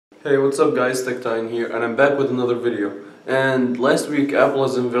Hey, what's up guys, TechTime here, and I'm back with another video. And last week Apple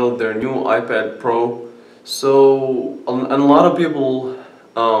has unveiled their new iPad Pro. So, and a lot of people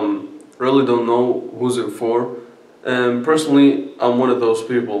really don't know who's it for. And personally, I'm one of those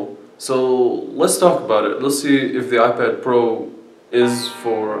people. So let's talk about it. Let's see if the iPad Pro is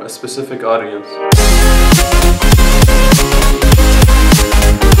for a specific audience.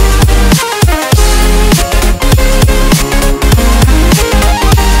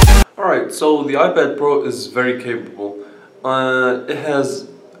 Alright, so the iPad Pro is very capable. It has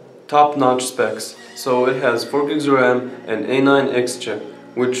top-notch specs. So it has 4 gigs of RAM and A9X chip,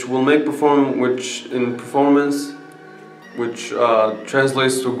 which will make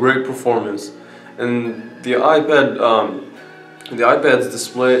translates to great performance. And the iPad's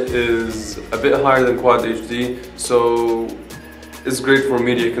display is a bit higher than Quad HD, so it's great for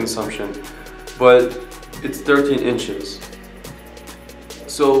media consumption. But it's 13 inches.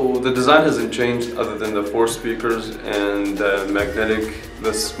 So the design hasn't changed other than the 4 speakers and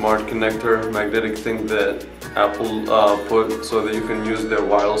the smart connector, magnetic thing that Apple put so that you can use their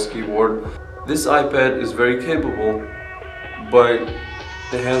wireless keyboard. This iPad is very capable, but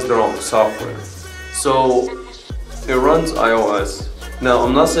it has their own software. So it runs iOS. Now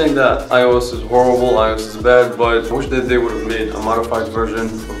I'm not saying that iOS is horrible, iOS is bad, but I wish that they would have made a modified version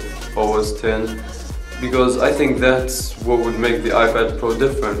of OS 10. Because I think that's what would make the iPad Pro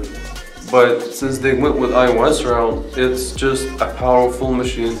different. But since they went with iOS route, it's just a powerful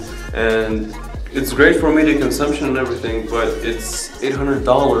machine and it's great for media consumption and everything, but it's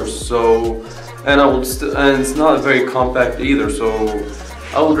 $800, so and it's not very compact either, so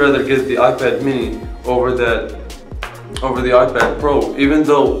I would rather get the iPad mini over the iPad Pro, even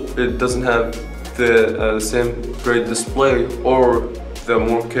though it doesn't have the same great display or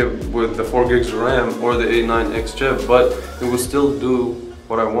with the 4 gigs of RAM or the A9X chip, but it will still do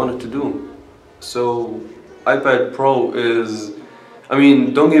what I want it to do. So iPad Pro is, I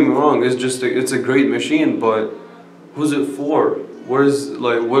mean, don't get me wrong, it's a great machine, but who's it for? What's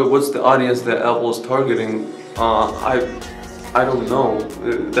the audience that Apple is targeting? I don't know.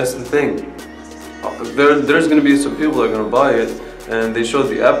 That's the thing. There's gonna be some people that are gonna buy it, and they showed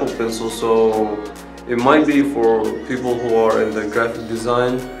the Apple Pencil, so it might be for people who are in the graphic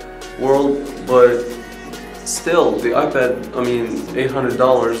design world, but still, the iPad, I mean,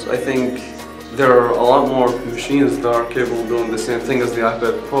 $800, I think there are a lot more machines that are capable of doing the same thing as the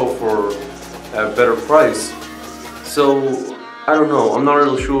iPad Pro for a better price. So, I don't know, I'm not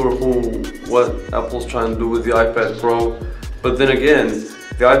really sure what Apple's trying to do with the iPad Pro, but then again,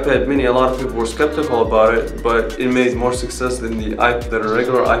 the iPad mini, a lot of people were skeptical about it, but it made more success than the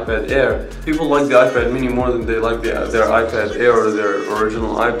regular iPad Air. People like the iPad mini more than they like their iPad Air or their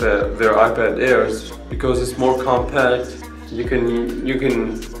original iPad Airs, because it's more compact. You can't use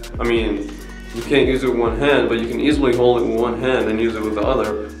it with one hand, but you can easily hold it with one hand and use it with the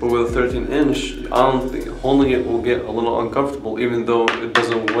other. But with a 13-inch, I don't think holding it will get a little uncomfortable, even though it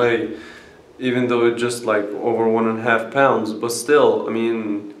doesn't weigh. Even though it's just like over 1.5 pounds, but still, I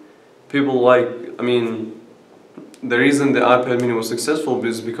mean, the reason the iPad mini was successful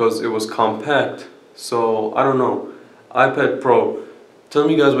is because it was compact. So, I don't know. iPad Pro. Tell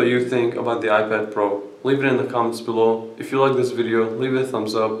me guys what you think about the iPad Pro. Leave it in the comments below. If you like this video, leave it a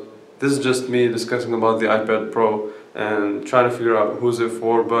thumbs up. This is just me discussing about the iPad Pro and trying to figure out who's it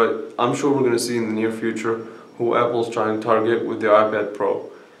for, but I'm sure we're going to see in the near future who Apple's trying to target with the iPad Pro.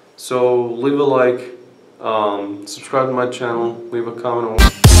 So leave a like, subscribe to my channel, leave a comment.